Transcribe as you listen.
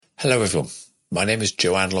Hello everyone, my name is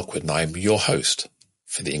Joanne Lockwood and I am your host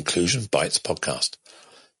for the Inclusion Bites podcast.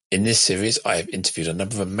 In this series, I have interviewed a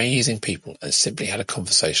number of amazing people and simply had a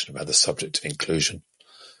conversation about the subject of inclusion,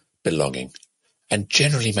 belonging, and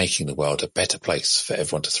generally making the world a better place for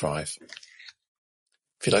everyone to thrive.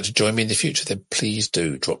 If you'd like to join me in the future, then please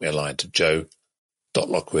do drop me a line to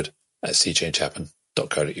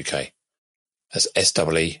joe.lockwood@cchangehappen.co.uk. That's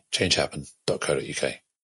SEE changehappen.co.uk.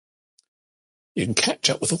 You can catch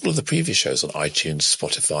up with all of the previous shows on iTunes,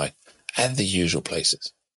 Spotify, and the usual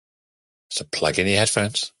places. So plug in your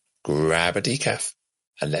headphones, grab a decaf,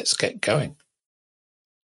 and let's get going.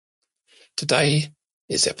 Today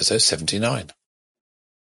is episode 79,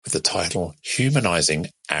 with the title Humanising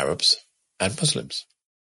Arabs and Muslims.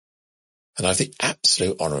 And I have the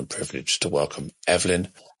absolute honour and privilege to welcome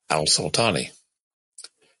Evelyn Al-Sultani.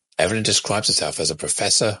 Evelyn describes herself as a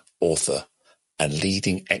professor, author, and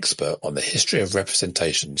leading expert on the history of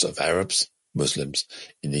representations of Arabs, Muslims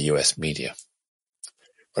in the US media.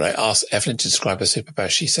 When I asked Evelyn to describe her superpower,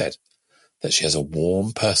 she said that she has a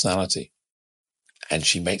warm personality and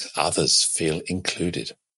she makes others feel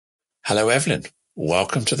included. Hello, Evelyn.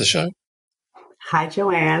 Welcome to the show. Hi,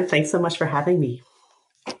 Joanne. Thanks so much for having me.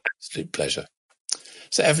 Absolute pleasure.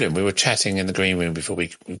 So, Evelyn, we were chatting in the green room before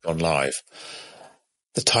we've gone live.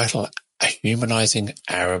 The title, Humanising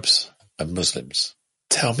Arabs and Muslims.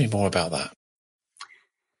 Tell me more about that.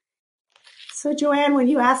 So, Joanne, when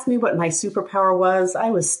you asked me what my superpower was,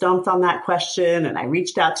 I was stumped on that question, and I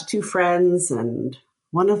reached out to two friends, and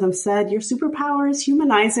one of them said, your superpower is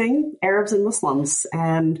humanizing Arabs and Muslims.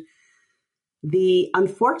 And the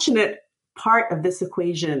unfortunate part of this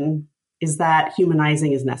equation is that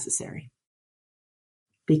humanizing is necessary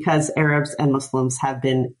because Arabs and Muslims have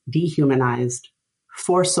been dehumanized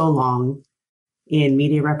for so long in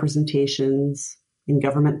media representations, in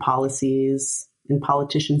government policies, in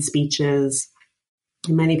politician speeches.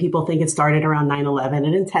 Many people think it started around 9/11.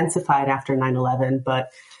 It intensified after 9/11,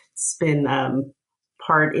 but it's been at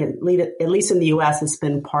least in the US, it's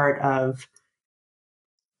been part of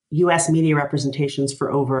US media representations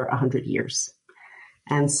for over 100 years.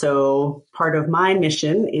 And so part of my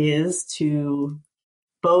mission is to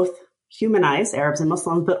both humanize Arabs and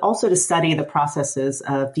Muslims, but also to study the processes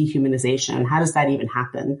of dehumanization. How does that even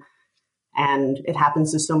happen? And it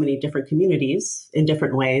happens to so many different communities in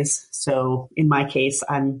different ways. So in my case,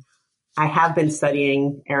 I have been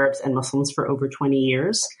studying Arabs and Muslims for over 20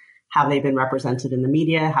 years. Have they been represented in the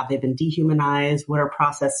media? Have they been dehumanized? What are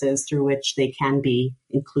processes through which they can be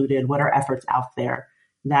included? What are efforts out there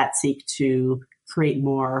that seek to create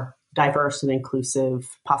more diverse and inclusive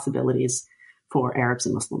possibilities for Arabs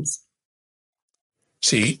and Muslims?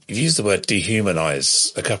 So you've used the word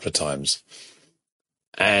dehumanize a couple of times,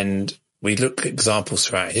 and we look at examples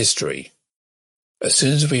throughout history. As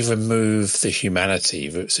soon as we remove the humanity,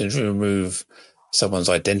 as soon as we remove someone's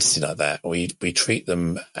identity like that, we treat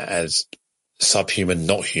them as subhuman,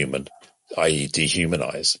 not human, i.e.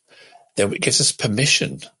 dehumanize, then it gives us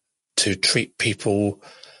permission to treat people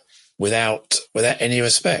without any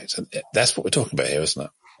respect. And that's what we're talking about here, isn't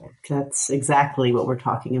it? That's exactly what we're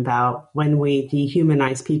talking about. When we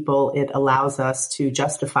dehumanize people, it allows us to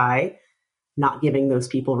justify not giving those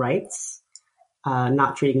people rights,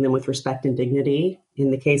 not treating them with respect and dignity. In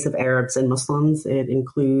the case of Arabs and Muslims, it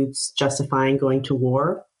includes justifying going to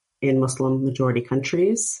war in Muslim majority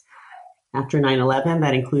countries. After 9/11,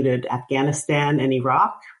 that included Afghanistan and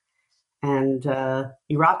Iraq. And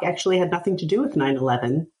Iraq actually had nothing to do with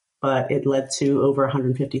 9/11, but it led to over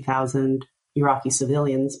 150,000 Iraqi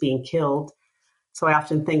civilians being killed. So I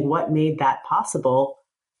often think, what made that possible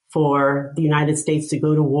for the United States to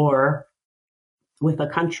go to war with a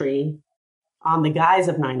country on the guise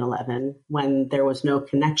of 9/11 when there was no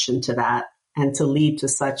connection to that, and to lead to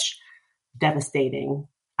such devastating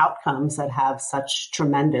outcomes that have such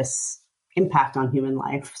tremendous impact on human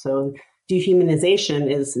life? So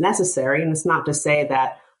dehumanization is necessary. And it's not to say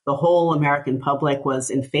that the whole American public was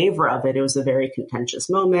in favor of it. It was a very contentious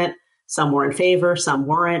moment. Some were in favor, some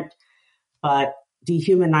weren't. But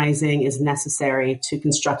dehumanizing is necessary to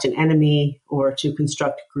construct an enemy or to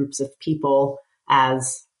construct groups of people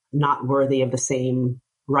as not worthy of the same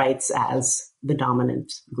rights as the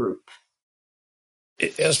dominant group. I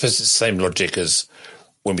suppose it's the same logic as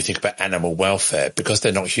when we think about animal welfare. Because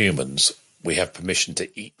they're not humans, we have permission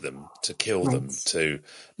to eat them, to kill them, to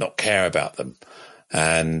not care about them.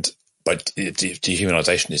 But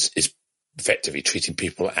dehumanization is effectively treating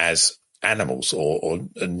people as animals or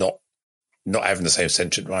not having the same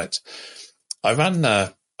sentient rights. I run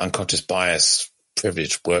unconscious bias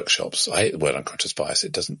privilege workshops. I hate the word unconscious bias.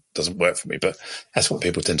 It doesn't work for me, but that's what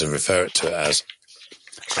people tend to refer it to as.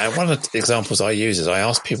 And one of the examples I use is I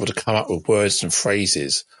ask people to come up with words and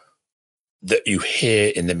phrases that you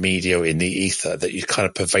hear in the media or in the ether that you're kind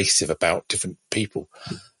of pervasive about different people.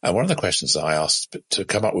 And one of the questions I asked to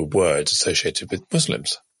come up with words associated with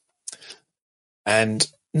Muslims. And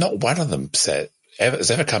not one of them has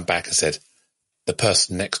ever come back and said, the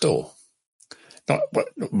person next door. Not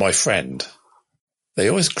my friend. They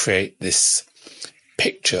always create this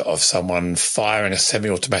picture of someone firing a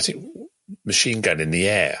semi-automatic machine gun in the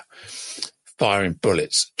air, firing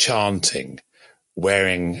bullets, chanting,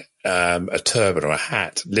 wearing a turban or a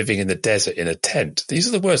hat, living in the desert in a tent. These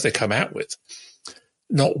are the words they come out with.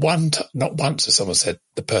 Not once has someone said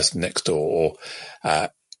the person next door or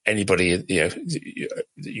anybody or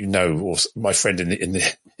my friend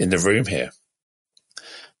in the room here.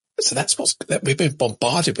 So we've been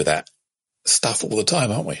bombarded with that stuff all the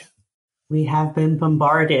time, aren't we? We have been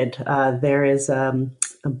bombarded. There is a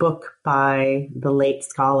book by the late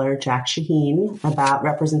scholar Jack Shaheen about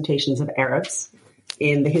representations of Arabs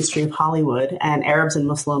in the history of Hollywood, and Arabs and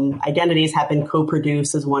Muslim identities have been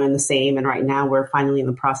co-produced as one and the same. And right now we're finally in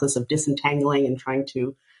the process of disentangling and trying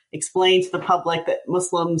to explain to the public that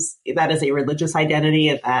Muslims, that is a religious identity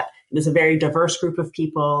and that it is a very diverse group of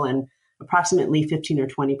people, and approximately 15 or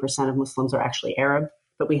 20% of Muslims are actually Arab.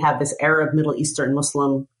 But we have this Arab, Middle Eastern,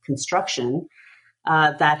 Muslim construction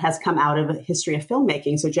that has come out of a history of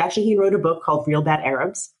filmmaking. So Jack Shaheen wrote a book called Real Bad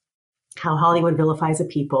Arabs, How Hollywood Vilifies a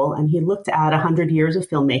People. And he looked at 100 years of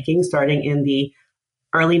filmmaking starting in the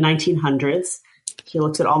early 1900s. He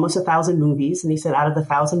looked at almost 1,000 movies. And he said out of the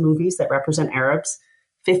 1,000 movies that represent Arabs,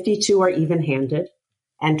 52 are even-handed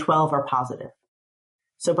and 12 are positive.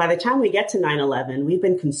 So by the time we get to 9/11, we've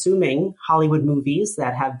been consuming Hollywood movies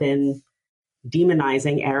that have been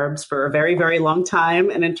demonizing Arabs for a very, very long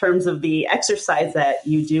time. And in terms of the exercise that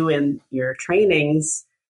you do in your trainings,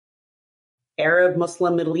 Arab,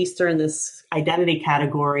 Muslim, Middle Eastern, this identity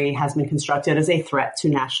category has been constructed as a threat to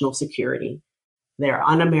national security. They're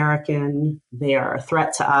un-American. They are a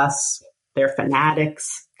threat to us. They're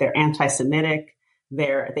fanatics. They're anti-Semitic.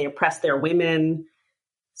 They oppress their women.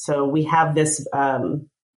 So we have this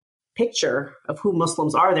picture of who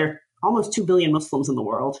Muslims are. There are almost 2 billion Muslims in the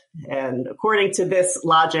world. And according to this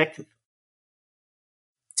logic,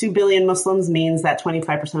 2 billion Muslims means that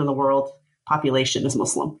 25% of the world population is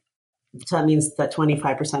Muslim. So that means that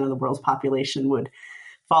 25% of the world's population would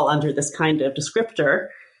fall under this kind of descriptor.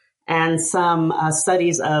 And some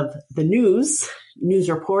studies of the news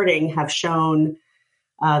reporting have shown,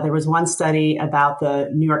 there was one study about the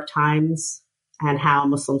New York Times and how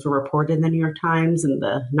Muslims were reported in the New York Times in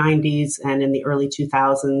the 90s and in the early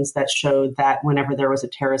 2000s that showed that whenever there was a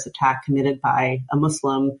terrorist attack committed by a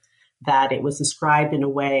Muslim, that it was described in a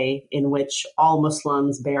way in which all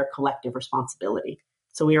Muslims bear collective responsibility.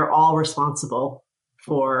 So we are all responsible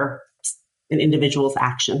for an individual's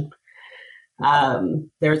action.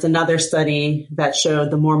 There's another study that showed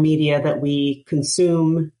the more media that we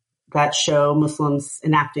consume that show Muslims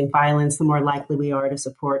enacting violence, the more likely we are to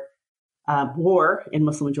support war in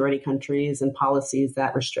Muslim-majority countries and policies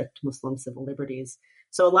that restrict Muslim civil liberties.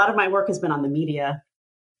 So a lot of my work has been on the media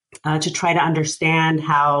to try to understand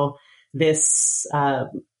how this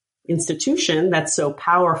institution that's so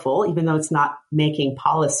powerful, even though it's not making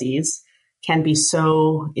policies, can be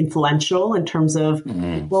so influential in terms of,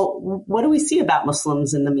 well, what do we see about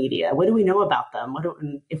Muslims in the media? What do we know about them?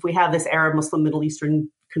 If we have this Arab, Muslim, Middle Eastern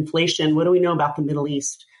conflation, what do we know about the Middle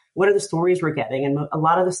East? What are the stories we're getting? And a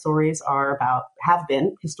lot of the stories have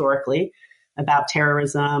been historically about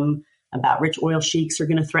terrorism, about rich oil sheiks are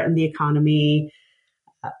going to threaten the economy,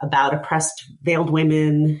 about oppressed veiled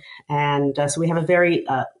women. And so we have a very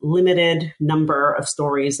limited number of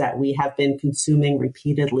stories that we have been consuming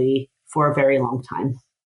repeatedly for a very long time.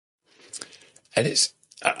 And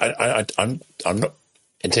I'm not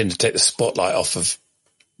intending to take the spotlight off of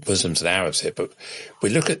Muslims and Arabs here, but we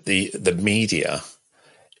look at the media.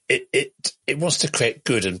 It wants to create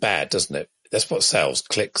good and bad, doesn't it? That's what sells,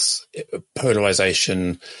 clicks,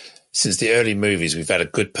 polarization. Since the early movies, we've had a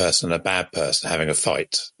good person and a bad person having a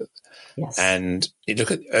fight. Yes. And you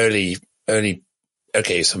look at early,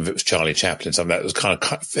 okay, some of it was Charlie Chaplin, some of that was kind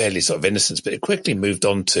of fairly sort of innocence, but it quickly moved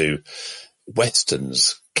on to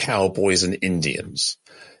Westerns, cowboys and Indians.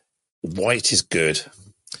 White is good.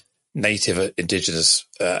 Native, indigenous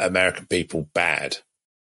American people, bad.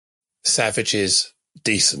 Savages,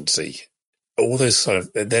 decency. All those sort of,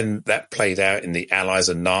 and then that played out in the Allies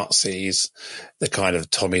and Nazis, the kind of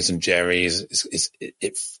Tommies and Jerrys,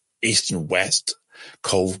 East and West,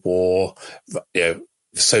 Cold War,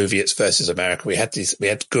 Soviets versus America. We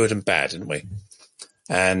had good and bad, didn't we?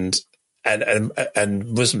 And and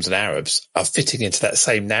Muslims and Arabs are fitting into that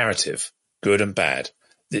same narrative, good and bad.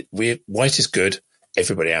 White is good,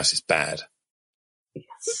 everybody else is bad.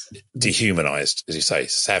 Yes. Dehumanized, as you say,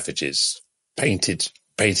 savages, painted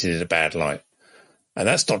in a bad light. And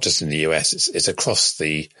that's not just in the US, it's across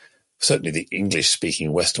certainly the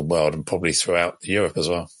English-speaking Western world and probably throughout Europe as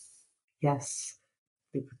well. Yes.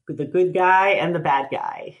 The good guy and the bad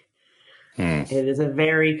guy. It is a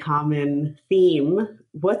very common theme.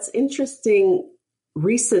 What's interesting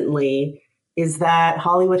recently is that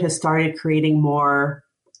Hollywood has started creating more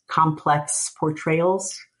complex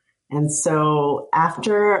portrayals. And so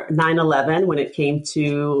after 9/11, when it came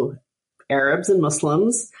to Arabs and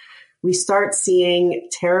Muslims, we start seeing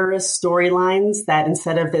terrorist storylines that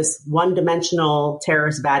instead of this one-dimensional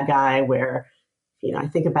terrorist bad guy where, I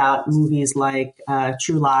think about movies like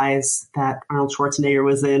True Lies that Arnold Schwarzenegger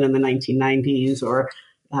was in the 1990s, or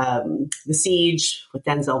The Siege with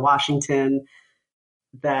Denzel Washington,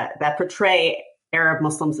 that portray Arab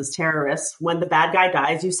Muslims as terrorists. When the bad guy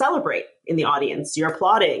dies, you celebrate in the audience. You're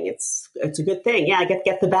applauding. It's a good thing. Yeah,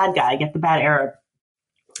 get the bad guy, get the bad Arab.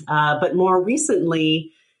 But more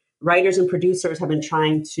recently, writers and producers have been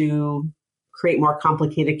trying to create more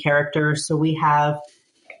complicated characters. So we have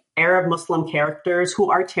Arab Muslim characters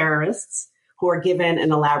who are terrorists, who are given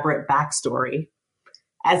an elaborate backstory,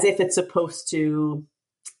 as if it's supposed to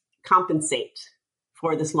compensate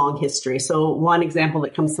for this long history. So one example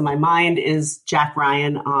that comes to my mind is Jack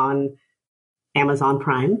Ryan on Amazon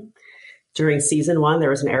Prime. During season 1, there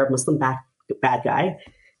was an Arab Muslim bad guy.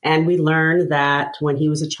 And we learned that when he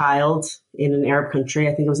was a child in an Arab country,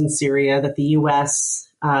 I think it was in Syria, that the U.S.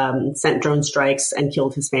 Sent drone strikes and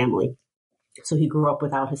killed his family. So he grew up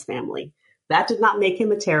without his family. That did not make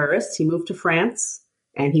him a terrorist. He moved to France,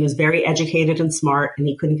 and he was very educated and smart, and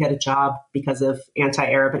he couldn't get a job because of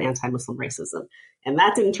anti-Arab and anti-Muslim racism. And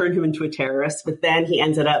that didn't turn him into a terrorist, but then he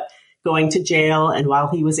ended up going to jail, and while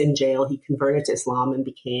he was in jail, he converted to Islam and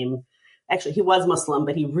actually, he was Muslim,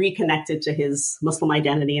 but he reconnected to his Muslim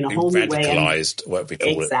identity in a whole new way. Radicalized, what we call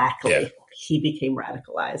it. Exactly. Yeah. He became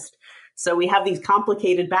radicalized. So we have these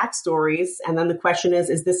complicated backstories, and then the question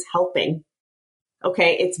is this helping?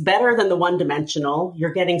 Okay, it's better than the one-dimensional.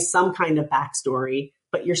 You're getting some kind of backstory,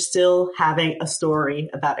 but you're still having a story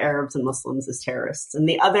about Arabs and Muslims as terrorists. And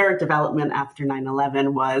the other development after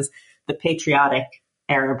 9/11 was the patriotic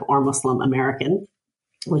Arab or Muslim American,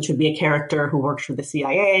 which would be a character who works for the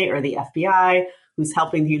CIA or the FBI, who's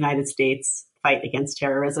helping the United States fight against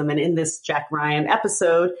terrorism. And in this Jack Ryan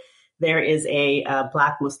episode, there is a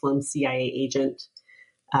Black Muslim CIA agent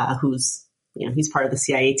who's, he's part of the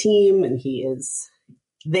CIA team, and he is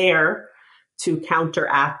there to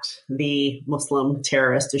counteract the Muslim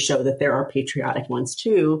terrorists to show that there are patriotic ones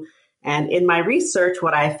too. And in my research,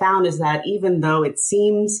 what I found is that even though it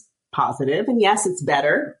seems positive, and yes, it's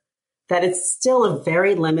better, that it's still a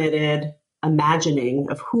very limited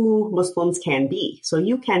imagining of who Muslims can be. So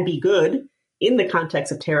you can be good in the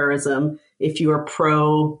context of terrorism if you are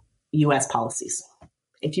pro-US policies,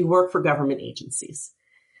 if you work for government agencies.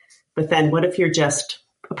 But then what if you're just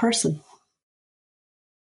a person?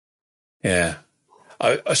 Yeah.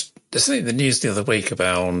 I was listening to the news the other week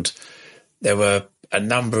about there were a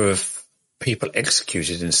number of people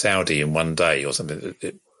executed in Saudi in one day or something.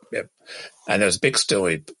 Yeah. And there was a big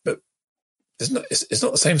story, but it's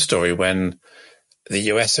not the same story when the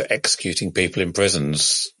US are executing people in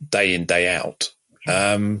prisons day in, day out.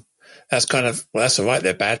 That's kind of, well, that's all right.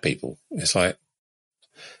 They're bad people. It's like,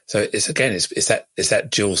 so it's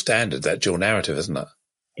that dual standard, that dual narrative, isn't it?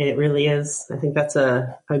 It really is. I think that's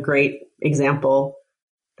a great example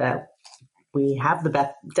that we have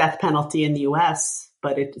the death penalty in the US,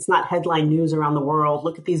 but it's not headline news around the world.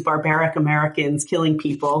 Look at these barbaric Americans killing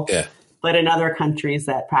people. Yeah. But in other countries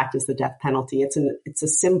that practice the death penalty, it's a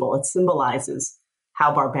symbol. It symbolizes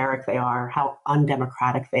how barbaric they are, how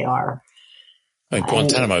undemocratic they are.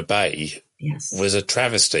 Guantanamo Bay yes. was a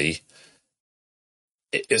travesty.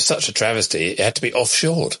 It was such a travesty. It had to be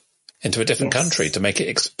offshored into a different country to make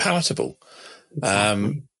it palatable,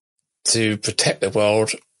 exactly. To protect the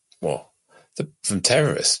world from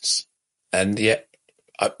terrorists. And yet,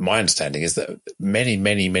 my understanding is that many,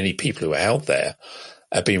 many, many people who are held there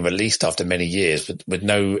have been released after many years with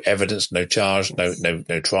no evidence, no charge,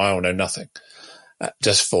 no trial, no nothing,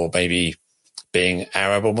 just for maybe being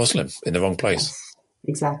Arab or Muslim in the wrong place. Yes,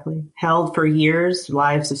 exactly. Held for years,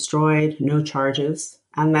 lives destroyed, no charges.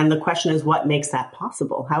 And then the question is, what makes that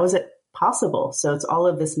possible? How is it possible? So it's all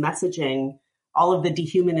of this messaging, all of the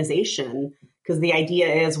dehumanization, because the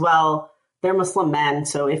idea is, well, they're Muslim men.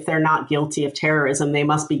 So if they're not guilty of terrorism, they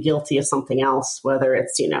must be guilty of something else, whether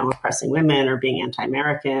it's, oppressing women or being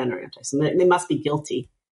anti-American or anti-Semitic. They must be guilty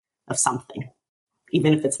of something,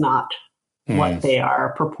 even if it's not what they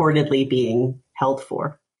are purportedly being held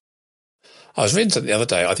for. I was reading something the other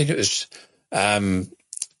day. I think it was, it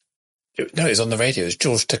was on the radio. It was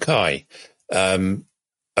George Takei,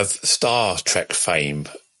 of Star Trek fame,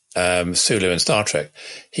 Sulu and Star Trek.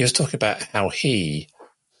 He was talking about how he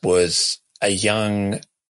was a young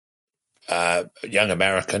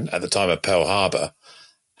American at the time of Pearl Harbor,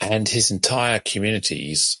 and his entire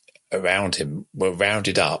communities around him were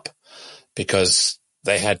rounded up because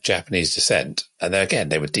they had Japanese descent, and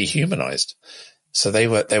they were dehumanized. So they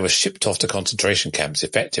were shipped off to concentration camps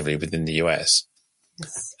effectively within the US,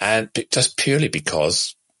 and just purely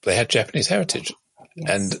because they had Japanese heritage,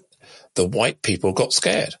 and the white people got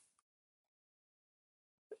scared.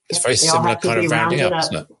 It's very similar kind of rounding up,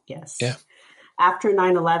 isn't it? Yes. Yeah. After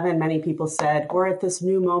 9/11, many people said, we're at this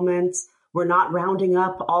new moment. We're not rounding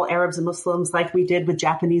up all Arabs and Muslims like we did with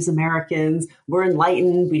Japanese Americans. We're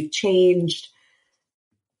enlightened. We've changed.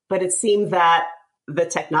 But it seemed that the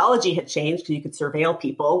technology had changed because you could surveil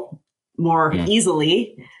people more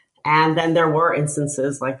easily. And then there were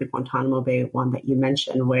instances like the Guantanamo Bay one that you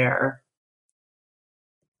mentioned where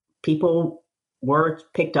people were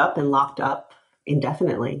picked up and locked up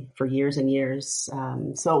indefinitely for years and years.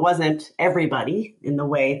 So it wasn't everybody in the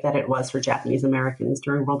way that it was for Japanese Americans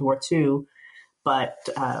during World War II. But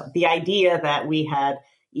the idea that we had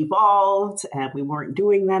evolved and we weren't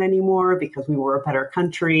doing that anymore because we were a better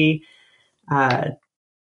country, I'm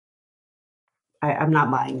not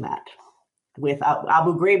buying that. With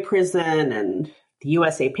Abu Ghraib prison and the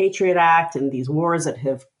USA Patriot Act and these wars that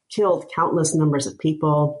have killed countless numbers of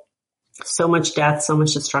people, so much death, so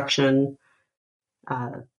much destruction.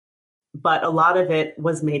 But a lot of it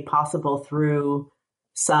was made possible through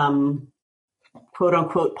some quote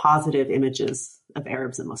unquote positive images of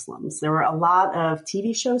Arabs and Muslims. There were a lot of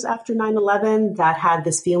TV shows after 9/11 that had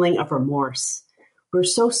this feeling of remorse. We're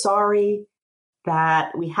so sorry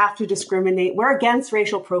that we have to discriminate. We're against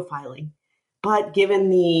racial profiling. But given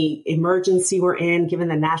the emergency we're in, given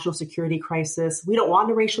the national security crisis, we don't want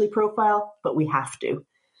to racially profile, but we have to.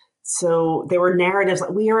 So there were narratives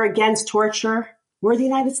like, we are against torture. We're the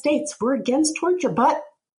United States. We're against torture. But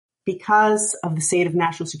because of the state of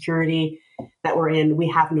national security that we're in, we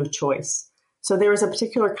have no choice. So there was a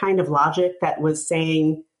particular kind of logic that was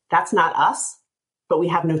saying, that's not us, but we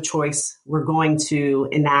have no choice. We're going to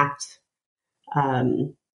enact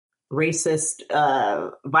racist,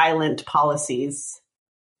 violent policies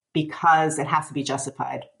because it has to be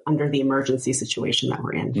justified under the emergency situation that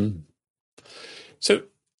we're in. So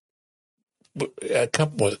a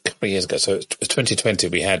couple of years ago, so it was 2020,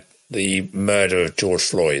 we had the murder of George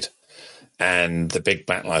Floyd and the big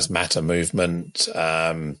Black Lives Matter movement.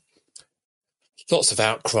 Lots of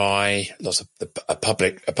outcry, lots of a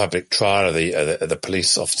public trial of the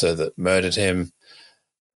police officer that murdered him.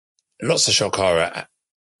 Lots of shock horror.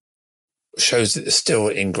 Shows that there's still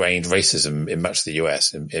ingrained racism in much of the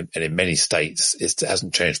US and in many states. It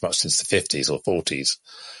hasn't changed much since the 50s or 40s.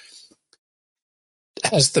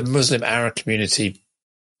 Has the Muslim Arab community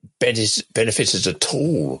benefited at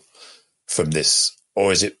all from this,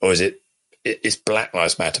 or is it's Black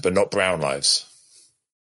Lives Matter but not brown lives?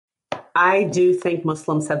 I do think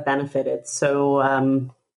Muslims have benefited. So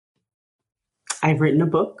I've written a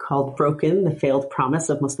book called Broken: The Failed Promise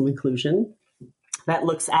of Muslim Inclusion that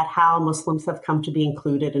looks at how Muslims have come to be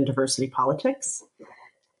included in diversity politics.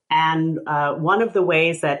 And one of the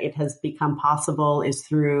ways that it has become possible is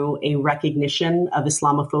through a recognition of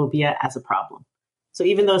Islamophobia as a problem. So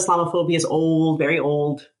even though Islamophobia is old, very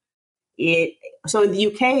old, so in the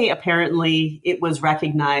UK, apparently it was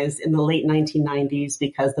recognized in the late 1990s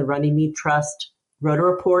because the Runnymede Trust wrote a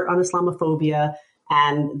report on Islamophobia.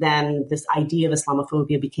 And then this idea of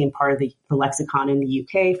Islamophobia became part of the lexicon in the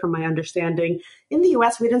UK, from my understanding. In the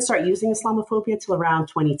US, we didn't start using Islamophobia till around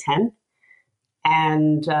 2010.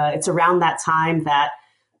 And it's around that time that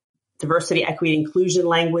diversity, equity, inclusion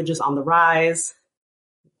language is on the rise.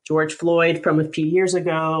 George Floyd from a few years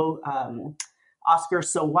ago, Oscar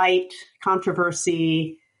So White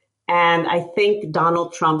controversy. And I think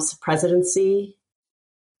Donald Trump's presidency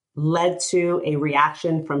led to a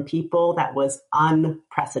reaction from people that was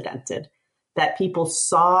unprecedented, that people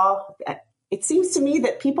saw. It seems to me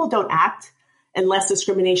that people don't act unless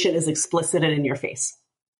discrimination is explicit and in your face.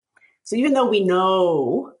 So even though we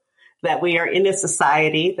know that we are in a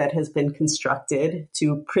society that has been constructed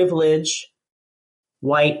to privilege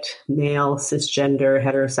white, male, cisgender,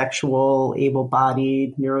 heterosexual,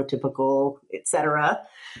 able-bodied, neurotypical, etc.,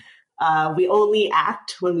 We only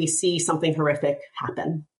act when we see something horrific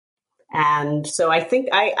happen. And so I think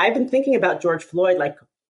I've been thinking about George Floyd, like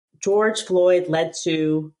George Floyd led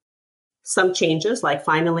to some changes, like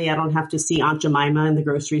finally I don't have to see Aunt Jemima in the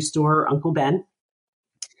grocery store or Uncle Ben.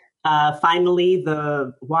 Finally,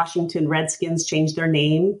 the Washington Redskins changed their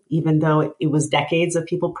name, even though it was decades of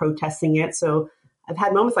people protesting it. So I've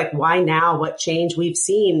had moments like, why now? What changed? We've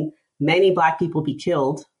seen many Black people be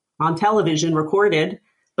killed on television, recorded,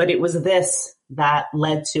 but it was this that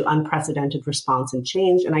led to unprecedented response and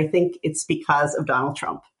change. And I think it's because of Donald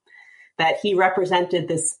Trump, that he represented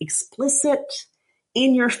this explicit,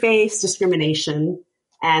 in-your-face discrimination,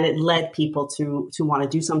 and it led people to want to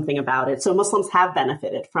do something about it. So Muslims have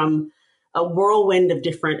benefited from a whirlwind of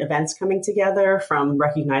different events coming together, from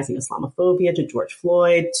recognizing Islamophobia to George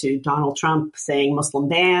Floyd to Donald Trump saying Muslim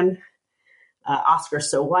ban, Oscar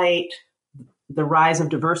So White, the rise of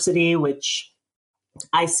diversity, which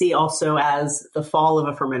I see also as the fall of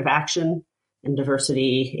affirmative action and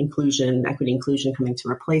diversity, inclusion, equity, inclusion coming to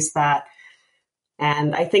replace that.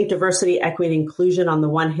 And I think diversity, equity, inclusion on the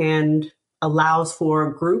one hand allows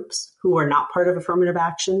for groups who are not part of affirmative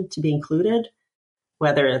action to be included,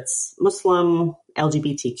 whether it's Muslim,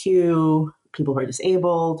 LGBTQ, people who are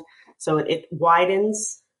disabled. So it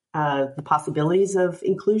widens the possibilities of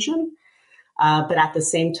inclusion. But at the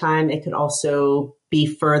same time, it could also be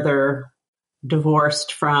further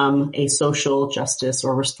divorced from a social justice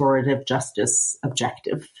or restorative justice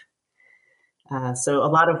objective. So a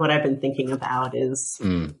lot of what I've been thinking about is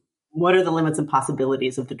what are the limits and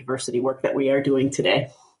possibilities of the diversity work that we are doing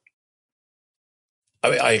today? I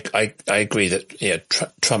mean, I agree that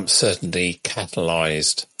Trump certainly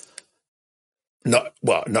catalyzed not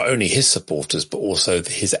only his supporters but also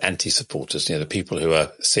his anti-supporters. The people who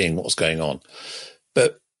are seeing what's going on.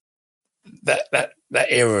 But that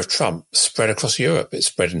era of Trump spread across Europe. It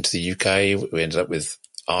spread into the UK. We ended up with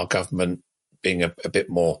our government being a bit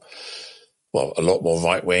more, a lot more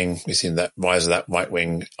right wing. We've seen that rise of that right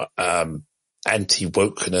wing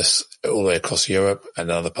anti-wokeness all the way across Europe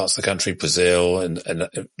and other parts of the country, Brazil and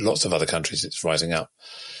lots of other countries. It's rising up.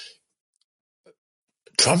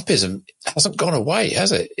 Trumpism hasn't gone away,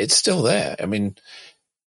 has it? It's still there. I mean,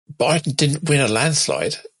 Biden didn't win a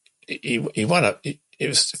landslide. He won it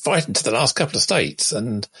was fighting to the last couple of states,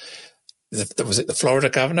 and was it the Florida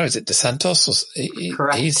governor? Is it DeSantis?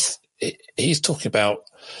 Correct. He's talking about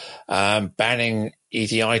banning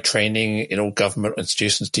EDI training in all government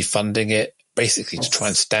institutions, defunding it, basically to try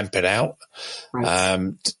and stamp it out.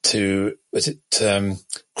 Right.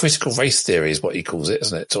 Critical race theory is what he calls it,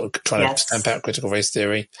 isn't it? Sort of trying to stamp out critical race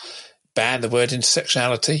theory, ban the word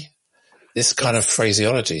intersectionality, this kind of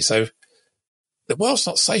phraseology. So the world's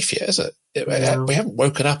not safe yet, is it? No. We haven't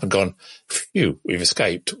woken up and gone, phew, we've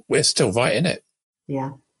escaped. We're still right in it.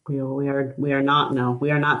 Yeah, we are not. No,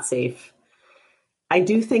 we are not safe. I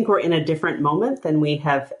do think we're in a different moment than we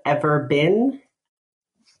have ever been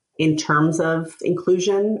in terms of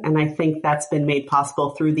inclusion. And I think that's been made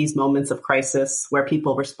possible through these moments of crisis where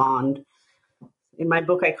people respond. In my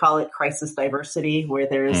book, I call it crisis diversity, where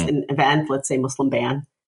there's an event, let's say Muslim ban.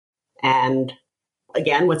 And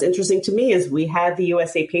again, what's interesting to me is we had the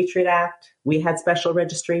USA Patriot Act, we had special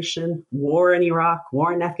registration, war in Iraq,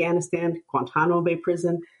 war in Afghanistan, Guantanamo Bay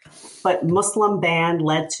prison, but Muslim ban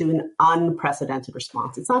led to an unprecedented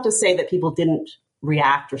response. It's not to say that people didn't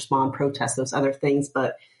react, respond, protest, those other things,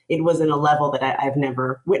 but it was in a level that I've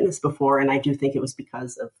never witnessed before, and I do think it was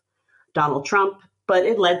because of Donald Trump, but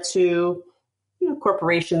it led to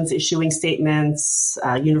corporations issuing statements,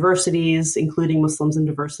 universities including Muslims in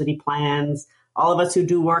diversity plans, all of us who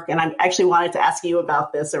do work, and I actually wanted to ask you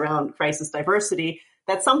about this around crisis diversity,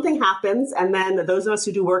 that something happens, and then those of us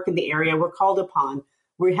who do work in the area, we're called upon.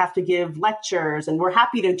 We have to give lectures, and we're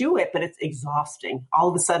happy to do it, but it's exhausting. All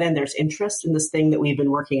of a sudden, there's interest in this thing that we've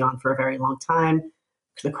been working on for a very long time.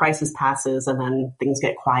 The crisis passes, and then things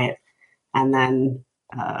get quiet. And then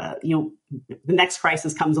the next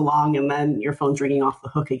crisis comes along, and then your phone's ringing off the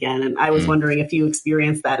hook again. And I was wondering if you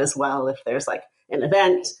experienced that as well, if there's like an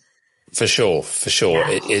event. For sure.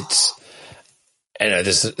 Yeah. It's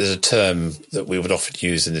there's a term that we would often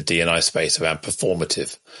use in the D&I space around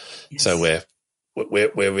performative. Yes. So we're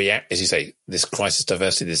react, as you say, this crisis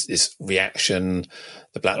diversity, this reaction,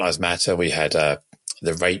 the Black Lives Matter. We had the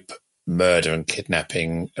rape, murder, and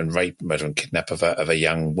kidnapping, of a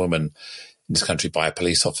young woman in this country by a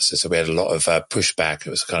police officer. So we had a lot of pushback. It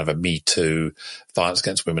was kind of a Me Too, violence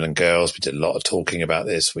against women and girls. We did a lot of talking about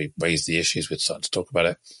this. We raised the issues. We're starting to talk about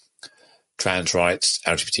it. Trans rights,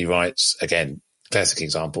 LGBT rights, again, classic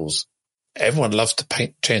examples. everyone loves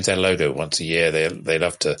to change their logo once a year. They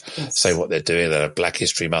love to say what they're doing. They're Black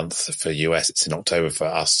History Month for US. It's in October for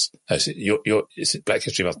us. It's Black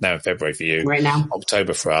History Month now in February for you. Right now.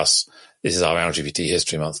 October for us. This is our LGBT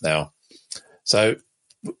History Month now. So,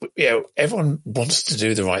 everyone wants to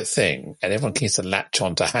do the right thing and everyone needs to latch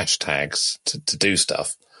onto hashtags to do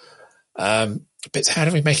stuff. But it's how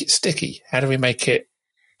do we make it sticky? How do we make it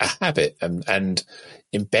a habit and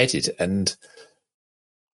embedded? And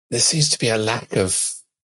there seems to be a lack of,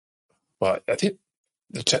 well, I think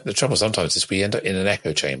the trouble sometimes is we end up in an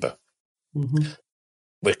echo chamber. Mm-hmm.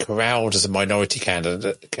 We're corralled as a minority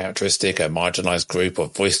characteristic, a marginalized group or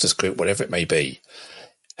voiceless group, whatever it may be.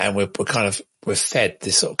 And we're fed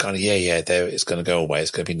this sort of kind of, there, it's going to go away.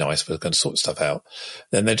 It's going to be nice. We're going to sort stuff out.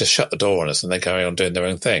 Then they just shut the door on us and they go on doing their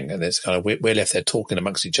own thing. And it's kind of, we're left there talking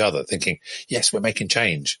amongst each other thinking, yes, we're making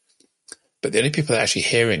change. But the only people that are actually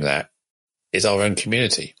hearing that is our own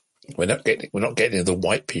community. We're not getting the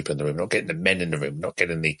white people in the room. We're not getting the men in the room. We're not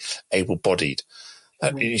getting the able-bodied.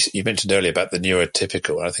 You mentioned earlier about the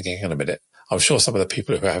neurotypical. And I'm thinking, hang on a minute. I'm sure some of the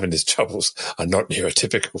people who are having these troubles are not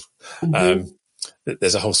neurotypical. Mm-hmm.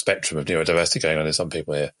 There's a whole spectrum of neurodiversity going on in some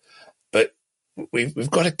people here. But we've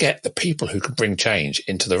got to get the people who can bring change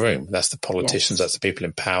into the room. That's the politicians. Yes. That's the people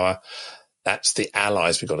in power. That's the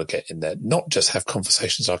allies we've got to get in there. Not just have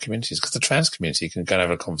conversations in our communities, because the trans community can go and have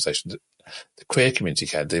a conversation. The queer community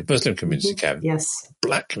can. The Muslim community can. Yes.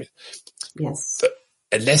 Black community. Yes. But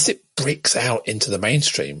unless it breaks out into the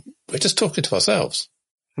mainstream, we're just talking to ourselves.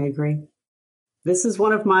 I agree. This is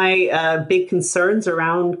one of my big concerns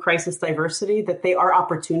around crisis diversity, that they are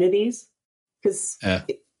opportunities. Because,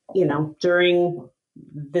 during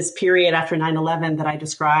this period after 9/11 that I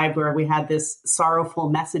described, where we had this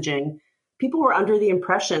sorrowful messaging, people were under the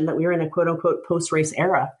impression that we were in a quote unquote post-race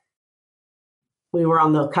era. We were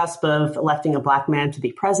on the cusp of electing a Black man to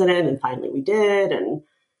be president, and finally we did. And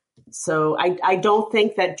so I don't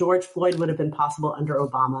think that George Floyd would have been possible under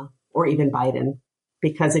Obama or even Biden,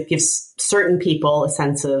 because it gives certain people a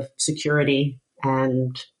sense of security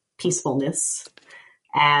and peacefulness.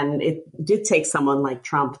 And it did take someone like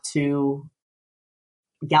Trump to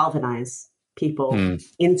galvanize people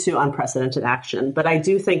into unprecedented action. But I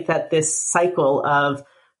do think that this cycle of,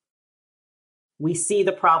 we see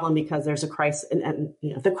the problem because there's a crisis, and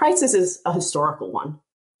the crisis is a historical one.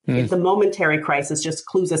 The momentary crisis just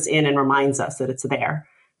clues us in and reminds us that it's there.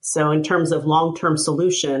 So in terms of long-term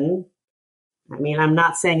solution, I mean, I'm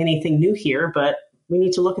not saying anything new here, but we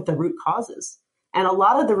need to look at the root causes. And a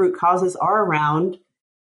lot of the root causes are around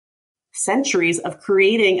centuries of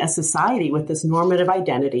creating a society with this normative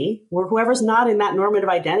identity, where whoever's not in that normative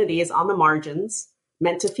identity is on the margins,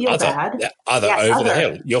 meant to feel bad. Over the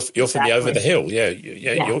hill. You're from the over the hill. Yeah.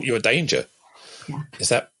 You're a danger. Yeah. Is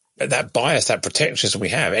that bias, that protectionism we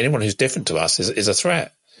have? Anyone who's different to us is a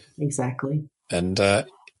threat. Exactly. And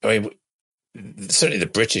certainly the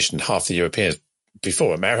British and half the Europeans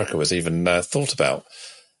before America was even thought about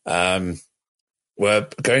were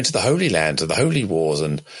going to the Holy Land and the Holy Wars,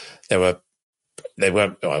 and they were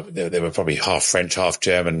probably half French, half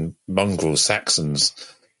German, mongrels, Saxons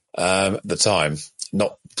at the time,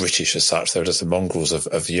 not British as such. They were just the mongrels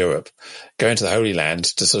of Europe, going to the Holy Land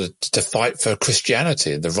to fight for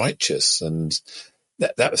Christianity and the righteous, and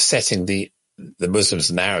that was setting the Muslims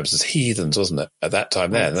and Arabs as heathens, wasn't it, at that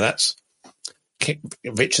time then? And that's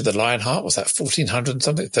Richard the Lionheart, was that 1400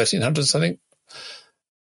 something, 1300 something?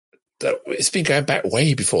 It's been going back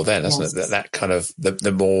way before then, hasn't it? That kind of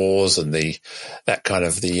the Moors and the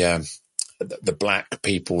black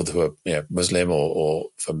people who are Muslim or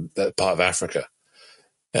from that part of Africa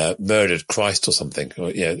murdered Christ or something.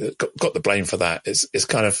 Got the blame for that. It's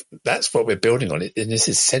kind of, that's what we're building on, and this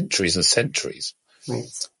is centuries and centuries. Right.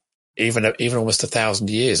 Even almost 1,000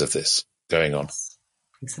 years of this going on. Yes,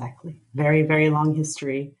 exactly. Very, very long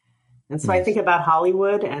history. And so I think about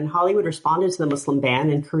Hollywood, and Hollywood responded to the Muslim ban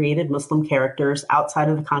and created Muslim characters outside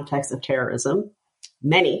of the context of terrorism,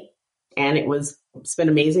 many. And it's been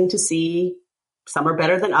amazing to see. Some are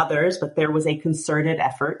better than others, but there was a concerted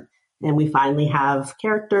effort. And we finally have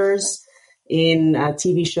characters in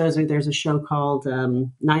TV shows. There's a show called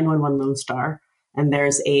 911 Lone Star, and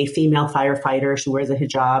there's a female firefighter. She wears a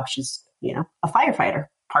hijab. She's, a firefighter,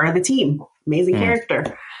 part of the team. Amazing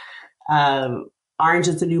character. Orange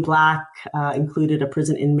is the New Black included a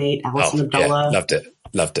prison inmate, Alison Abdullah. Yeah,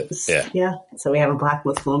 loved it. Yeah. Yeah. So we have a Black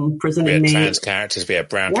Muslim prison inmate. We had trans characters, we had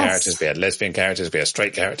brown characters, we had lesbian characters, we had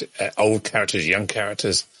straight characters, old characters, young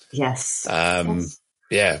characters. Yes.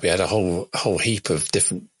 Yeah, we had a whole heap of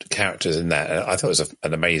different characters in that. I thought it was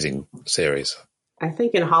an amazing series. I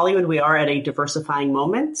think in Hollywood we are at a diversifying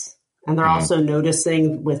moment. And they're also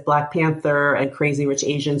noticing with Black Panther and Crazy Rich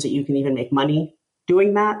Asians that you can even make money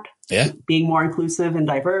doing that. Yeah. Being more inclusive and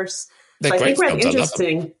diverse. They're so I great think we're films. I love them.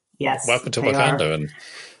 interesting. Yes. Welcome to they Wakanda.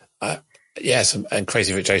 are. And and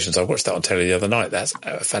Crazy Rich Asians. I watched that on telly the other night. That's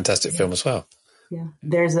a fantastic film as well. Yeah.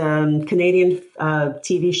 There's a Canadian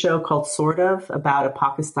TV show called Sort of about a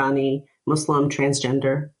Pakistani Muslim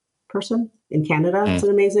transgender person in Canada. It's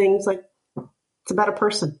it's about a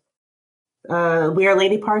person. We Are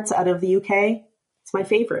Lady Parts out of the UK. It's my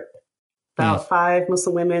favorite. About 5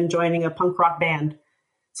 Muslim women joining a punk rock band.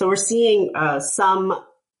 So we're seeing some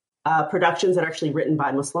productions that are actually written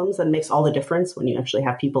by Muslims, and makes all the difference when you actually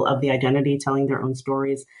have people of the identity telling their own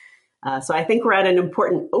stories. So I think we're at an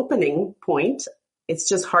important opening point. It's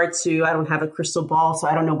just hard I don't have a crystal ball, so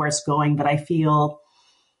I don't know where it's going, but I feel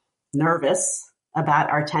nervous about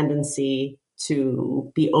our tendency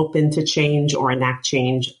to be open to change or enact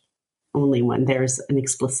change only when there's an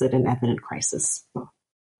explicit and evident crisis.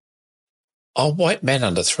 Are white men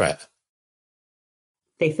under threat?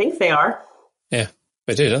 They think they are. Yeah,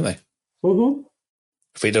 they do, don't they? Mm-hmm.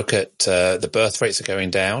 If we look at the birth rates are going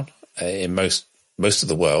down in most of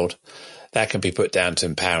the world, that can be put down to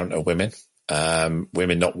empowerment of women.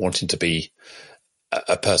 Women not wanting to be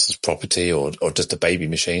a person's property or just a baby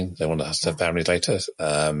machine. They want us to have families later.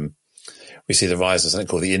 We see the rise of something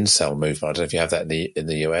called the incel movement. I don't know if you have that in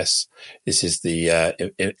the US. This is the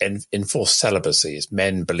enforced celibacy. It's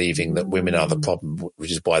men believing that women are the problem,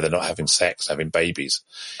 which is why they're not having sex, having babies.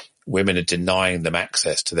 Women are denying them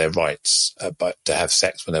access to their rights, but to have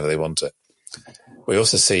sex whenever they want it. We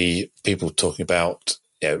also see people talking about,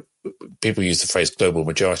 people use the phrase global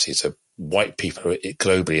majority. So white people are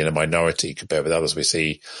globally in a minority compared with others. We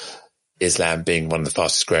see Islam being one of the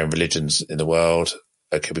fastest growing religions in the world.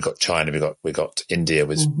 Okay, we've got China, we've got India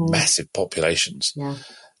with massive populations. Yeah.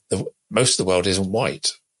 Most of the world isn't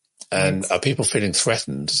white. And are people feeling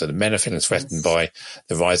threatened? So the men are feeling threatened by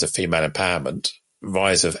the rise of female empowerment,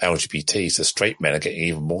 rise of LGBT, so straight men are getting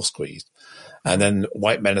even more squeezed. And then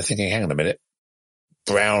white men are thinking, hang on a minute,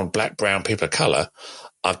 black, brown people of colour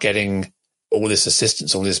are getting all this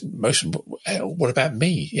assistance, all this motion. What about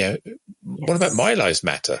me? What about my lives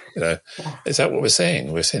matter? Is that what we're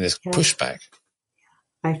saying? We're seeing this pushback.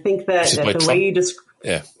 I think that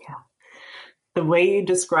the way you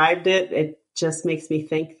described it, it just makes me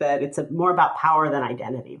think that it's more about power than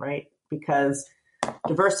identity, right? Because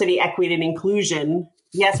diversity, equity, and inclusion,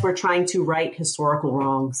 yes, we're trying to right historical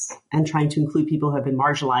wrongs and trying to include people who have been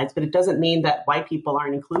marginalized, but it doesn't mean that white people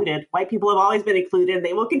aren't included. White people have always been included.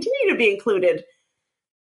 They will continue to be included.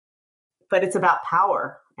 But it's about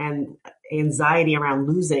power and anxiety around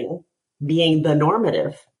losing being the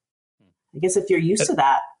normative. I guess if you're used to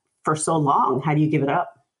that for so long, how do you give it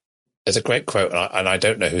up? There's a great quote, and I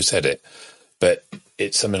don't know who said it, but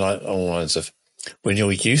it's something like along the lines of, when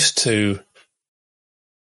you're used to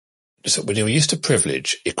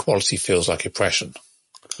privilege, equality feels like oppression.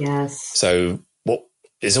 Yes. So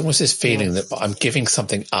there's almost this feeling that I'm giving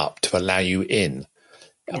something up to allow you in.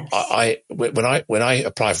 Yes. When I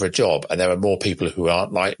apply for a job and there are more people who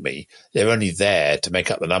aren't like me, they're only there to make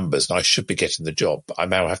up the numbers, and I should be getting the job, but I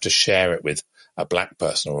now have to share it with a black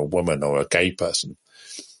person or a woman or a gay person.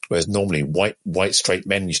 Whereas normally white straight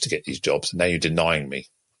men used to get these jobs, and now you're denying me,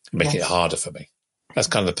 making it harder for me. That's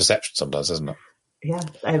kind of the perception sometimes, isn't it? Yeah,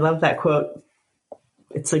 I love that quote.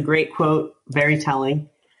 It's a great quote, very telling.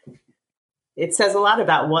 It says a lot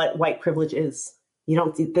about what white privilege is. You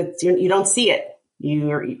don't see it.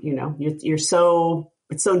 It's so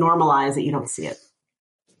normalized that you don't see it.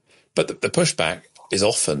 But the pushback is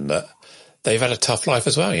often that they've had a tough life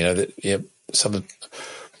as well.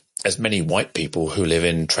 As many white people who live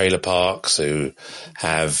in trailer parks, who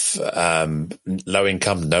have low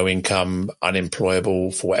income, no income,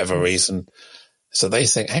 unemployable for whatever reason. So they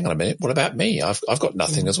think, hang on a minute, what about me? I've got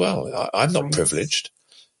nothing as well. I'm not privileged.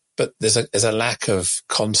 But there's a lack of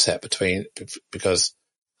concept because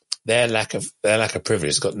their lack of privilege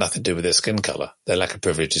has got nothing to do with their skin color. Their lack of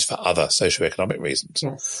privilege is for other socioeconomic reasons.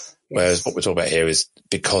 Yes. Whereas what we're talking about here is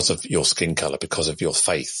because of your skin color, because of your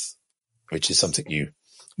faith, which is something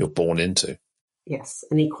you're born into. Yes.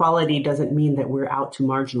 And equality doesn't mean that we're out to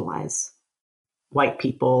marginalize white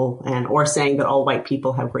people or saying that all white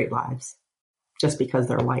people have great lives just because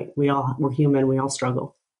they're white. We're human. We all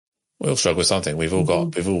struggle. We all struggle with something. We've all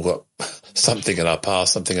got something in our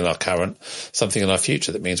past, something in our current, something in our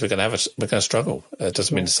future that means we're going to struggle. It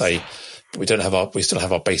doesn't mean to say we still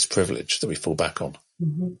have our base privilege that we fall back on.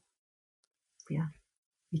 Mm-hmm. Yeah.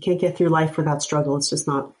 You can't get through life without struggle. It's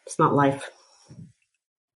not life.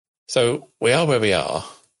 So we are where we are.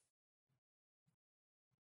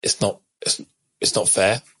 It's it's not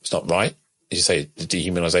fair. It's not right. As you say, the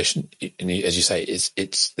dehumanization, and as you say,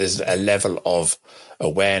 there's a level of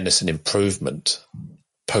awareness and improvement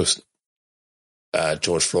post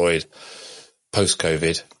George Floyd, post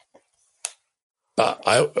COVID. But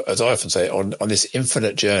as I often say, on this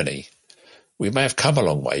infinite journey, we may have come a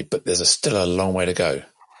long way, but there's still a long way to go.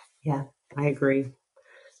 Yeah, I agree.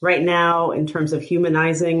 Right now, in terms of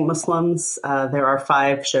humanizing Muslims, there are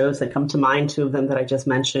 5 shows that come to mind. 2 of them that I just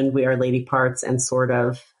mentioned, We Are Lady Parts and Sort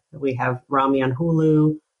of. We have Rami on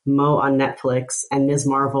Hulu, Mo on Netflix, and Ms.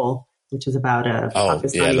 Marvel, which is about a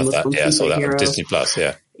Pakistani Muslim superhero. Disney Plus,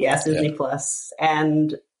 yeah. Yes, Disney Plus.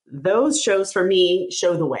 And those shows for me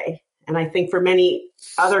show the way. And I think for many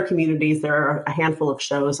other communities, there are a handful of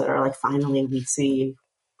shows that are like, finally, we see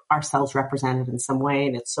ourselves represented in some way,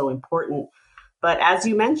 and it's so important. But as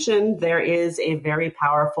you mentioned, there is a very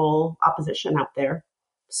powerful opposition out there.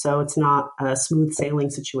 So it's not a smooth sailing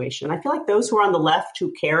situation. I feel like those who are on the left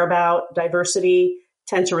who care about diversity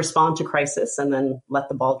tend to respond to crisis and then let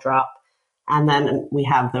the ball drop. And then we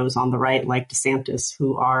have those on the right, like DeSantis,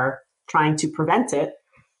 who are trying to prevent it.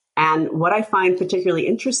 And what I find particularly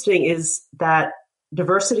interesting is that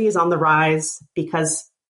diversity is on the rise because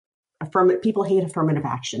people hate affirmative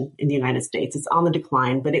action in the United States. It's on the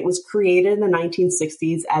decline, but it was created in the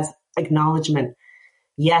 1960s as acknowledgement.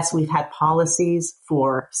 Yes, we've had policies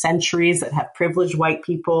for centuries that have privileged white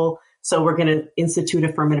people, so we're going to institute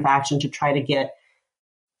affirmative action to try to get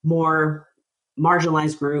more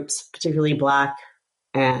marginalized groups, particularly Black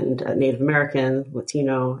and Native American,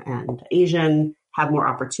 Latino, and Asian, have more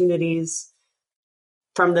opportunities.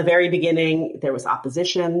 From the very beginning, there was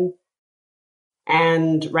opposition.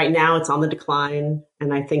 And right now it's on the decline.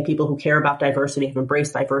 And I think people who care about diversity have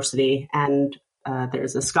embraced diversity. And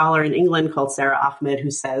there's a scholar in England called Sarah Ahmed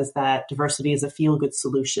who says that diversity is a feel-good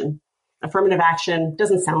solution. Affirmative action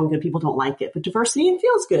doesn't sound good. People don't like it. But diversity, it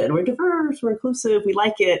feels good. We're diverse. We're inclusive. We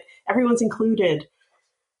like it. Everyone's included.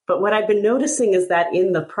 But what I've been noticing is that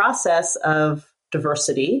in the process of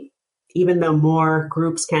diversity, even though more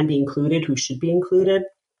groups can be included who should be included,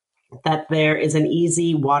 that there is an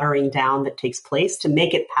easy watering down that takes place to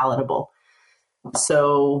make it palatable.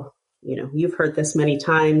 So, you've heard this many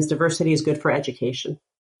times, diversity is good for education,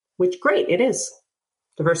 which great, it is.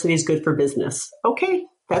 Diversity is good for business. Okay,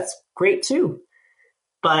 that's great too.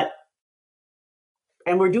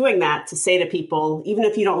 And we're doing that to say to people, even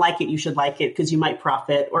if you don't like it, you should like it because you might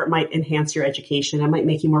profit, or it might enhance your education. It might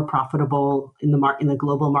make you more profitable in the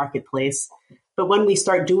global marketplace. But when we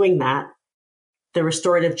start doing that, the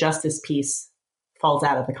restorative justice piece falls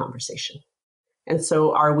out of the conversation. And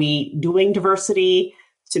so are we doing diversity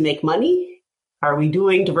to make money? Are we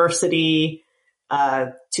doing diversity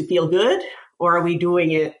to feel good? Or are we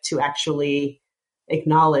doing it to actually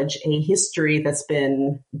acknowledge a history that's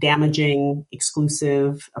been damaging,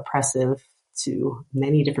 exclusive, oppressive to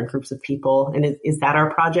many different groups of people? And is that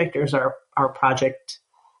our project, or is our project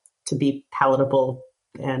to be palatable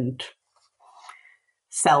and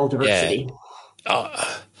sell diversity? Yeah.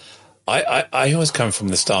 I always come from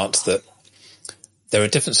the stance that there are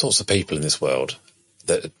different sorts of people in this world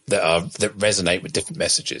that resonate with different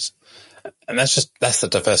messages, and that's the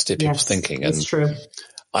diversity of people's thinking. That's true.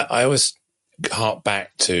 I always hark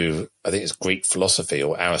back to, I think it's Greek philosophy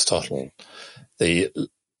or Aristotle, the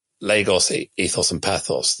logos, ethos, and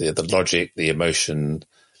pathos, the logic, the emotion,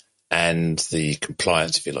 and the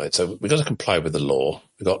compliance, if you like. So we've got to comply with the law.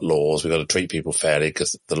 We've got laws. We've got to treat people fairly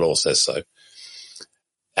because the law says so.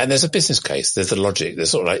 And there's a business case. There's the logic.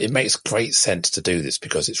 There's sort of like, it makes great sense to do this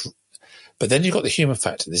because but then you've got the human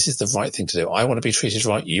factor. This is the right thing to do. I want to be treated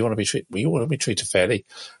right. We want to be treated fairly.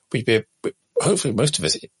 Hopefully most of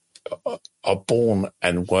us are born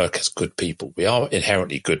and work as good people. We are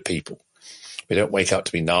inherently good people. We don't wake up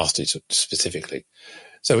to be nasty specifically.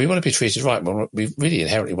 So we want to be treated right. We really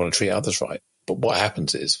inherently want to treat others right. But what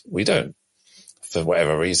happens is we don't, for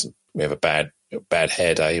whatever reason. We have a bad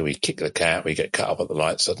hair day, we kick the cat, we get cut up at the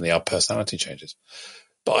light, suddenly our personality changes.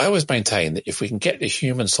 But I always maintain that if we can get the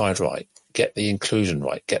human side right, get the inclusion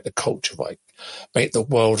right, get the culture right, make the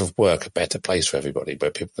world of work a better place for everybody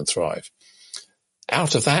where people can thrive,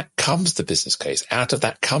 out of that comes the business case. Out of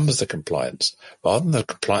that comes the compliance. Rather than the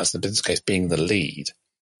compliance and the business case being the lead,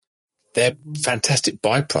 they're fantastic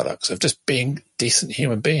byproducts of just being decent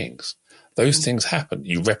human beings. Those things happen.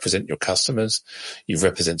 You represent your customers, you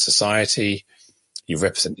represent society, you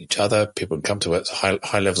represent each other, people can come to work at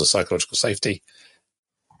high levels of psychological safety.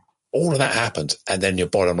 All of that happens, and then your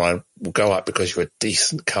bottom line will go up because you're a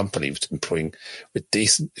decent company employing with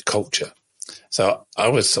decent culture. So I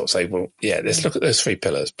always sort of say, well, yeah, let's look at those 3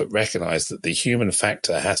 pillars, but recognize that the human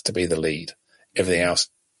factor has to be the lead. Everything else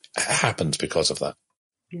happens because of that.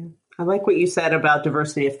 Yeah. I like what you said about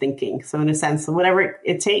diversity of thinking. So in a sense, whatever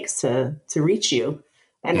it takes to reach you.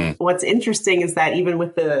 And what's interesting is that even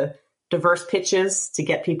with the diverse pitches to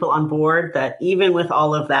get people on board, that even with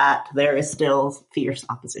all of that, there is still fierce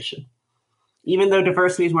opposition. Even though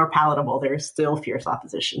diversity is more palatable, there is still fierce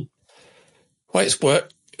opposition. Well, it's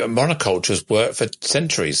worked. Monoculture's worked for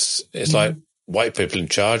centuries. It's like white people in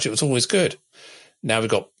charge. It was always good. Now we've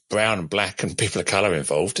got brown and black and people of color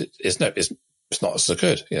involved. It's not so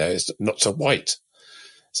good. It's not so white.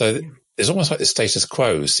 So it's almost like the status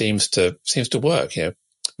quo seems to work.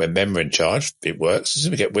 When men are in charge, it works. As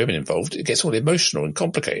soon as we get women involved, it gets all emotional and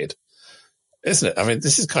complicated, isn't it? I mean,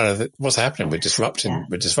 this is kind of what's happening. We're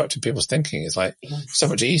disrupting people's thinking. It's like so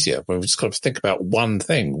much easier when we just got to think about one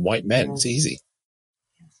thing. White men, it's easy.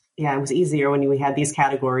 Yeah, it was easier when we had these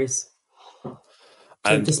categories.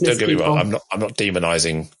 And don't get me wrong, I'm not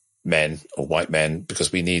demonizing men or white men,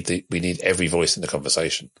 because we need every voice in the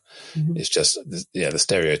conversation. It's just the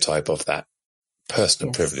stereotype of that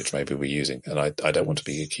personal privilege maybe we're using, and I don't want to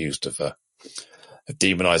be accused of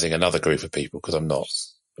demonizing another group of people, because I'm not.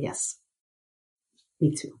 Yes,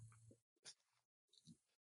 me too.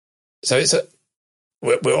 So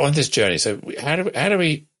we're on this journey. So how do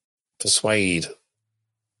we persuade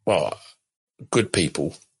good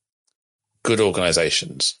people, good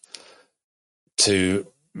organizations to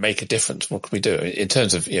make a difference? What can we do in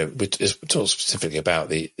terms of, we talk specifically about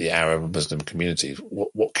the Arab and Muslim community.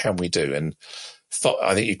 What can we do? And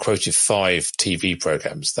I think you quoted 5 TV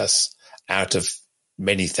programs. That's out of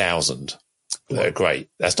many thousand that are great.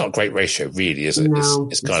 That's not a great ratio, really, is it? No,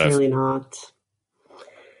 it's really not.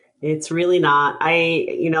 It's really not.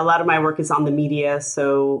 A lot of my work is on the media.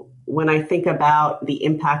 So when I think about the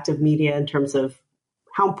impact of media in terms of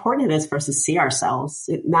how important it is for us to see ourselves,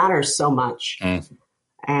 it matters so much.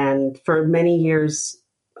 And for many years,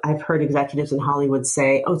 I've heard executives in Hollywood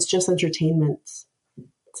say, oh, it's just entertainment.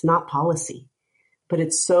 It's not policy, but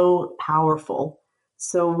it's so powerful.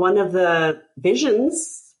 So one of the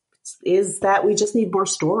visions is that we just need more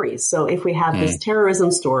stories. So if we have this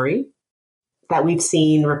terrorism story that we've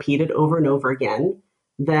seen repeated over and over again,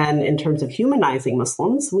 then in terms of humanizing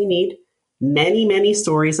Muslims, we need many, many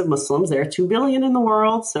stories of Muslims. There are 2 billion in the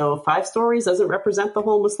world, so 5 stories doesn't represent the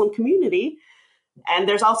whole Muslim community. And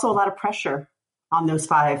there's also a lot of pressure on those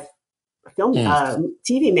 5 film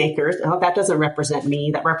TV makers. Oh, that doesn't represent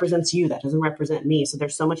me. That represents you. That doesn't represent me. So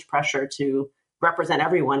there's so much pressure to represent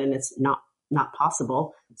everyone, and it's not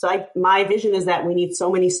possible. So my vision is that we need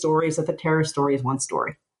so many stories that the terrorist story is one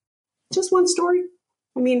story. Just one story.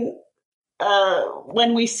 I mean,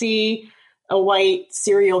 when we see a white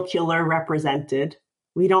serial killer represented,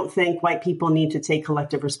 we don't think white people need to take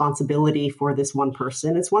collective responsibility for this one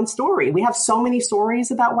person. It's one story. We have so many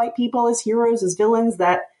stories about white people as heroes, as villains,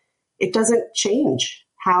 that it doesn't change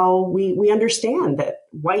how we understand that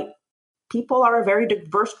white people are a very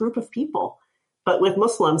diverse group of people. But with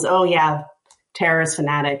Muslims, terrorist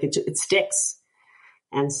fanatic, it sticks.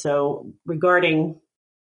 And so regarding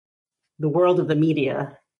the world of the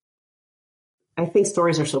media, I think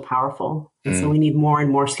stories are so powerful. And so we need more and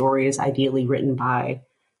more stories, ideally written by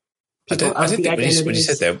people I don't think identities. when you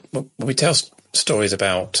said there, when we tell stories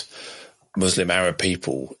about Muslim Arab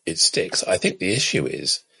people, it sticks. I think the issue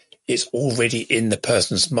is it's already in the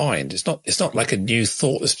person's mind. It's not like a new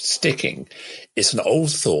thought that's sticking. It's an old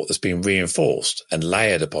thought that's been reinforced and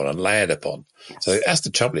layered upon and layered upon. Yes. So that's the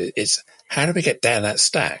trouble. It's how do we get down that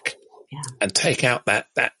stack and take out that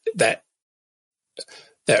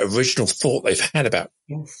original thought they've had about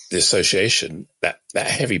the association, that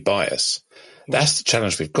heavy bias. That's the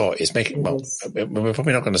challenge we've got, is making, we're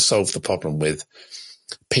probably not going to solve the problem with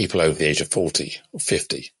people over the age of 40 or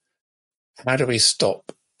 50. How do we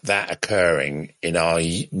stop that occurring in our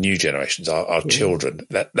new generations, our children?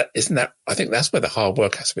 I think that's where the hard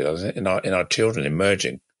work has to be done, isn't it? In our children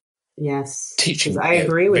emerging. Yes. Teaching. I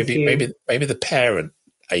agree with you. Maybe the parent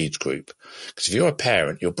age group. Because if you're a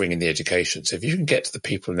parent, you're bringing the education. So if you can get to the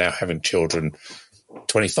people now having children,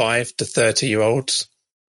 25 to 30-year-olds,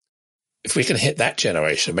 if we can hit that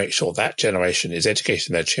generation, make sure that generation is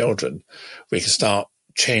educating their children, we can start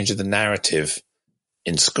changing the narrative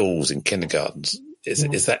in schools, in kindergartens. Is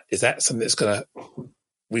that something that's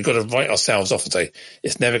we've got to write ourselves off and say,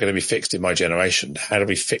 it's never going to be fixed in my generation. How do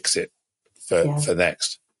we fix it for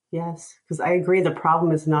next? Yes, because I agree. The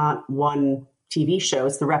problem is not one TV show.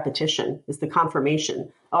 It's the repetition. It's the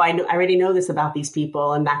confirmation. Oh, I already know this about these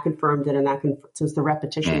people, and that confirmed it, and so it's the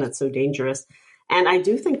repetition that's so dangerous. And I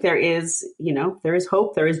do think there is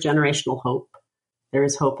hope. There is generational hope. There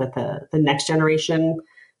is hope that the next generation.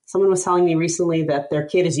 Someone was telling me recently that their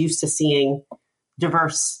kid is used to seeing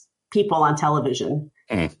diverse people on television.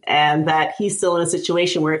 And that he's still in a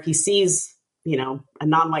situation where if he sees, a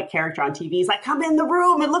non-white character on TV, he's like, come in the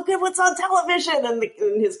room and look at what's on television. And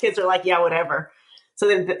his kids are like, yeah, whatever. So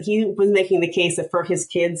then he was making the case that for his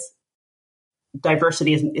kids,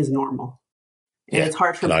 diversity is normal. And it's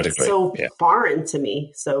hard for me. It's so foreign to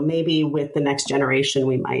me. So maybe with the next generation,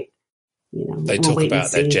 we might, they talk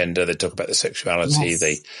about their gender. They talk about their sexuality.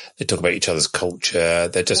 Yes. They talk about each other's culture.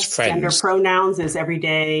 They're just friends. Gender pronouns is every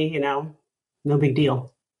day, no big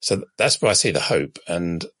deal. So that's where I see the hope.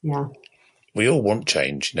 And we all want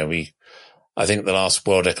change. I think the last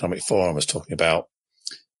World Economic Forum was talking about,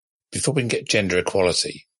 before we can get gender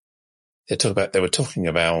equality, they were talking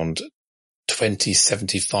about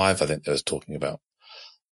 2075, I think they was talking about.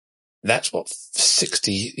 That's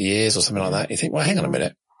 60 years or something like that. You think, well, hang on a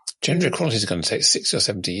minute. Gender equality is going to take 60 or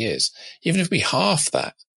 70 years. Even if we half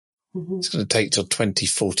that, it's going to take till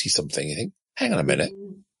 2040 something. You think, hang on a minute.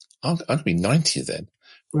 I'm going to be 90 then.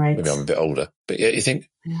 Right. Maybe I'm a bit older. But you think,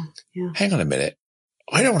 hang on a minute.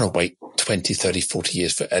 I don't want to wait 20, 30, 40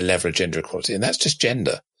 years for a level of gender equality. And that's just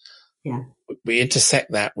gender. Yeah. We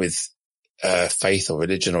intersect that with faith or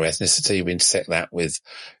religion or ethnicity. We intersect that with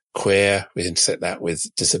queer. We intersect that with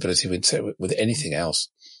disability. We intersect with anything else.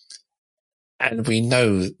 And we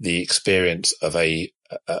know the experience of a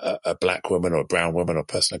black woman or a brown woman or a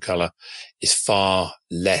person of color is far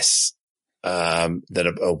less than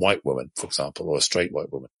a white woman, for example, or a straight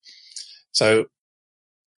white woman. So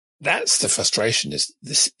that's the frustration, is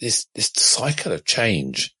this cycle of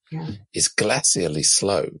change is glacially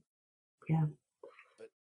slow. Yeah.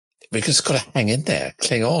 We just got to hang in there,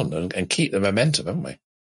 cling on and keep the momentum, haven't we?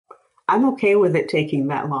 I'm okay with it taking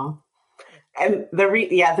that long. And the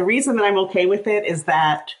reason that I'm okay with it is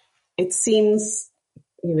that it seems,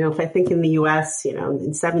 if I think in the US, in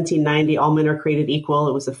 1790, all men are created equal.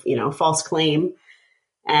 It was a false claim.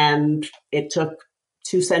 And it took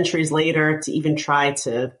 2 centuries later to even try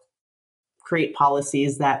to create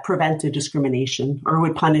policies that prevented discrimination or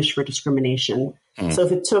would punish for discrimination. So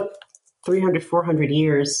if it took 300, 400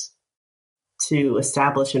 years to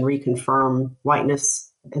establish and reconfirm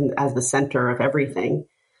whiteness as the center of everything,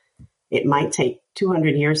 it might take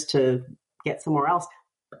 200 years to get somewhere else.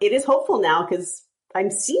 It is hopeful now because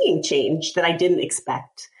I'm seeing change that I didn't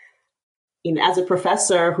expect. As a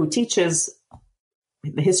professor who teaches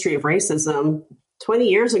the history of racism, 20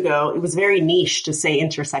 years ago, it was very niche to say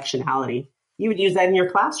intersectionality. You would use that in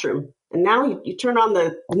your classroom. And now you turn on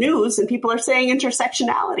the news and people are saying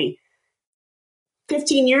intersectionality.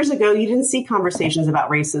 15 years ago, you didn't see conversations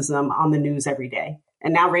about racism on the news every day.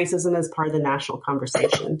 And now racism is part of the national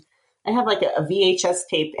conversation. I have like a VHS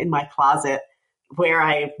tape in my closet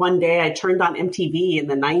where one day I turned on MTV in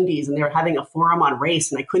the 90s and they were having a forum on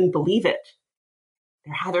race and I couldn't believe it.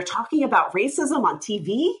 They're talking about racism on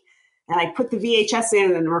TV. And I put the VHS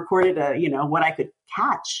in and recorded what I could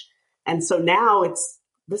catch. And so now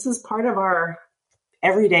this is part of our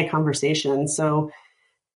everyday conversation. So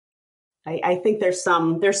I think there's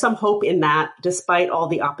some hope in that, despite all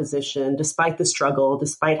the opposition, despite the struggle,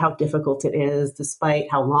 despite how difficult it is,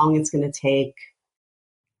 despite how long it's going to take.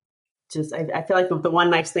 I feel like the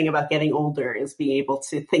one nice thing about getting older is being able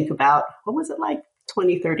to think about, what was it like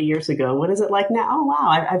 20, 30 years ago? What is it like now? Oh,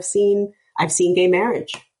 wow. I've seen gay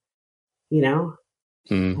marriage,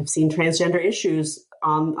 I've seen transgender issues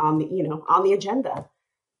on the agenda.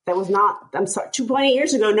 That was not, I'm sorry, 20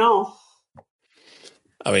 years ago. No.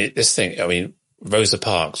 Rosa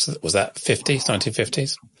Parks, was that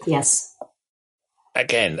 1950s? Yes.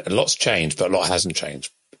 Again, a lot's changed, but a lot hasn't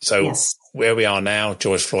changed. So where we are now,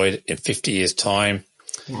 George Floyd, in 50 years' time,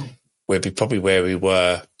 we'll be probably where we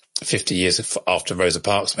were 50 years after Rosa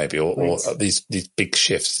Parks, maybe, or these big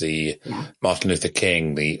shifts, the Martin Luther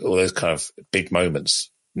King, all those kind of big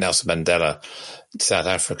moments, Nelson Mandela, South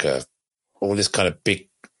Africa, all this kind of big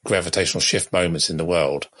gravitational shift moments in the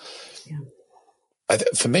world. Yeah.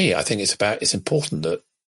 For me, I think it's important that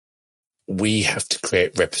we have to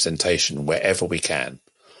create representation wherever we can.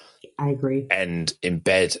 I agree. And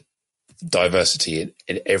embed diversity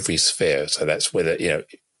in every sphere. So that's whether,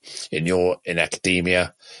 in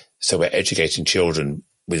academia. So we're educating children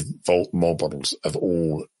with role models of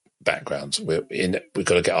all backgrounds. We've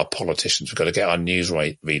got to get our politicians. We've got to get our news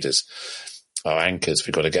readers, our anchors.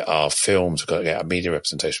 We've got to get our films. We've got to get our media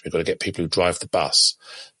representation. We've got to get people who drive the bus,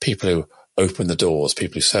 people who open the doors,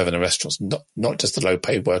 people who serve in the restaurants, not just the low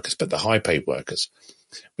paid workers, but the high paid workers.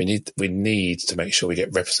 We need to make sure we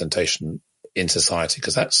get representation in society,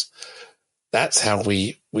 because that's how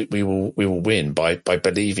we will win, by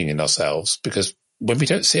believing in ourselves, because when we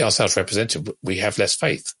don't see ourselves represented, we have less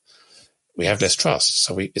faith. We have less trust.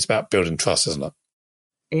 So it's about building trust, isn't it?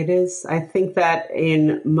 It is. I think that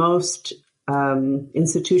in most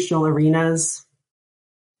institutional arenas,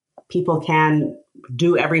 people can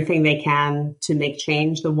do everything they can to make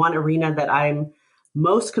change. The one arena that I'm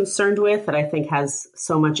most concerned with, that I think has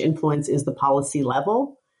so much influence, is the policy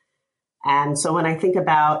level. And so when I think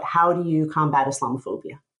about how do you combat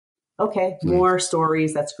Islamophobia? Okay, more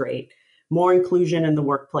stories, that's great. More inclusion in the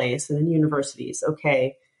workplace and in universities,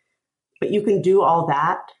 okay. But you can do all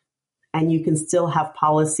that, and you can still have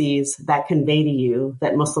policies that convey to you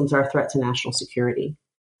that Muslims are a threat to national security.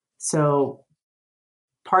 So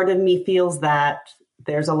part of me feels that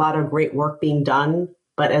there's a lot of great work being done,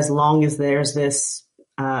 but as long as there's this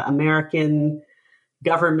American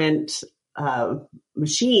government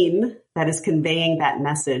machine that is conveying that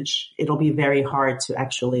message, it'll be very hard to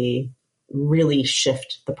actually really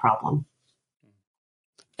shift the problem.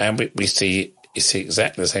 And you see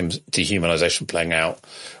exactly the same dehumanization playing out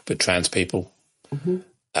with trans people,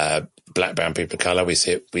 black, brown people of color. We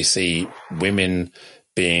see women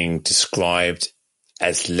being described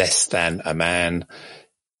as less than a man,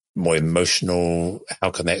 more emotional. How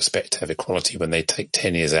can they expect to have equality when they take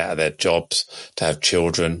 10 years out of their jobs to have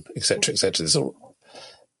children, et cetera, et cetera?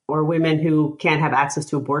 Or women who can't have access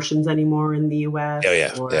to abortions anymore in the U.S. Oh,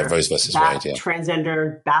 yeah. Or Rose versus Wade, yeah.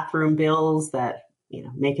 Transgender bathroom bills that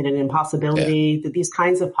make it an impossibility. These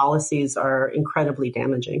kinds of policies are incredibly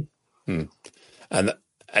damaging. And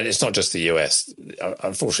it's not just the US.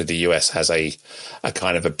 Unfortunately, the US has a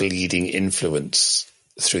kind of a bleeding influence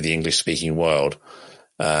through the English-speaking world.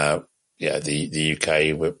 The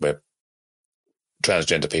UK, where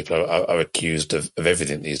transgender people are accused of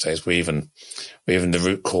everything these days. We're even the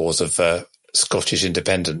root cause of Scottish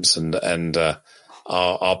independence, and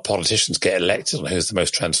our politicians get elected on who's the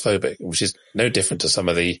most transphobic, which is no different to some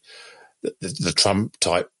of the Trump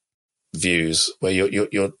type views, where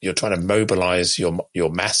you're trying to mobilize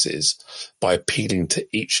your masses by appealing to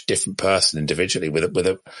each different person individually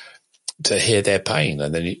to hear their pain,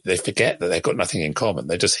 and then they forget that they've got nothing in common.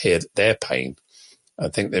 They just hear their pain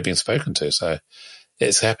and think they've been spoken to. So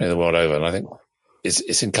it's happening the world over, and I think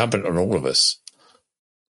it's incumbent on all of us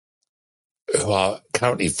who are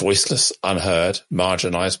currently voiceless, unheard,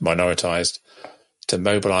 marginalized, minoritized, to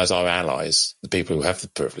mobilize our allies, the people who have the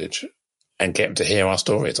privilege, and get them to hear our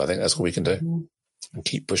stories. I think that's all we can do, and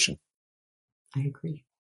keep pushing. I agree.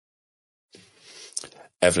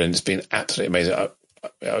 Evelyn, it's been absolutely amazing.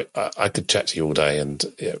 I could chat to you all day and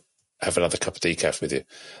have another cup of decaf with you.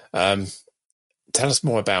 Tell us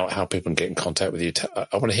more about how people can get in contact with you.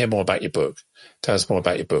 I want to hear more about your book. Tell us more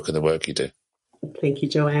about your book and the work you do. Thank you,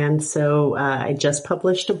 Joanne. So I just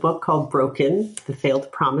published a book called Broken, The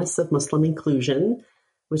Failed Promise of Muslim Inclusion,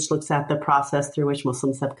 which looks at the process through which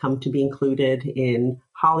Muslims have come to be included in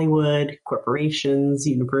Hollywood, corporations,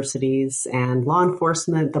 universities, and law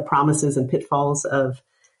enforcement, the promises and pitfalls of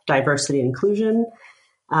diversity and inclusion.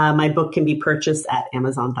 My book can be purchased at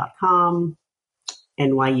Amazon.com,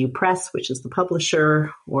 NYU Press, which is the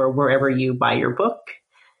publisher, or wherever you buy your book.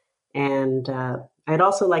 And I'd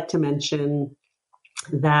also like to mention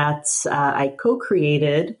that I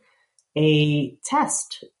co-created a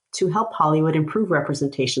test to help Hollywood improve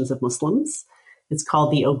representations of Muslims. It's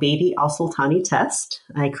called the Obeidi al-Sultani test.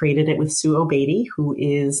 I created it with Sue Obeidi, who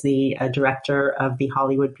is the director of the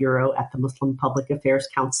Hollywood Bureau at the Muslim Public Affairs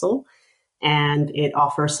Council. And it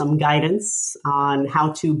offers some guidance on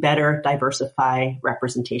how to better diversify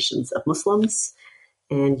representations of Muslims.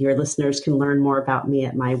 And your listeners can learn more about me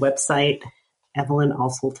at my website,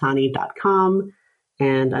 evelynalsultani.com.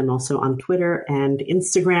 And I'm also on Twitter and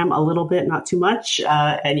Instagram a little bit, not too much.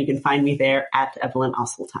 And you can find me there at Evelyn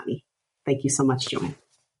Al-Sultani. Thank you so much, Joanne.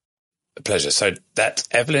 A pleasure. So that's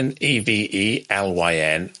Evelyn, Evelyn,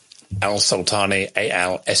 Al-Sultani,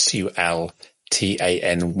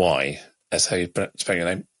 Alsultany. That's how you spell your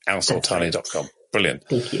name, alsultani.com. Brilliant.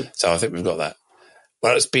 Thank you. So I think we've got that.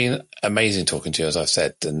 Well, it's been amazing talking to you, as I've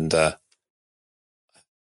said. And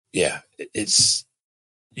it's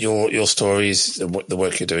your stories, the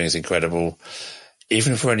work you're doing is incredible.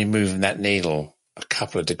 Even if we're only moving that needle a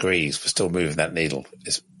couple of degrees, we're still moving that needle.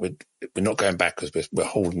 We're not going backwards, we're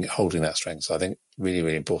holding that strength. So I think really,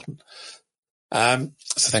 really important. So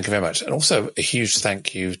thank you very much. And also a huge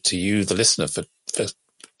thank you to you, the listener, for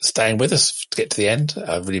staying with us to get to the end.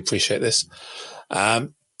 I really appreciate this.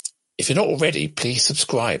 If you're not already, please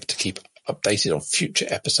subscribe to keep updated on future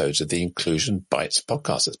episodes of the Inclusion Bites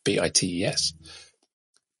podcast. That's BITES.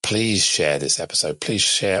 Please share this episode. Please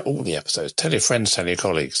share all the episodes. Tell your friends, tell your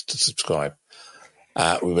colleagues to subscribe.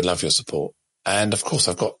 We would love your support. And of course,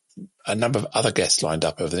 I've got a number of other guests lined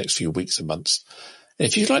up over the next few weeks and months. And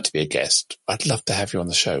if you'd like to be a guest, I'd love to have you on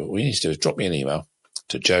the show. All you need to do is drop me an email,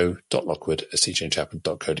 to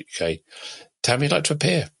joe.lockwood@cjchaplain.co.uk. Tell me you'd like to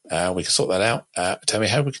appear. We can sort that out. Tell me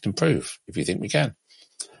how we can improve if you think we can.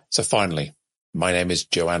 So finally, my name is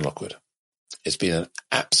Joanne Lockwood. It's been an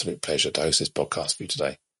absolute pleasure to host this podcast for you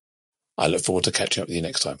today. I look forward to catching up with you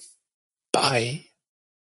next time. Bye.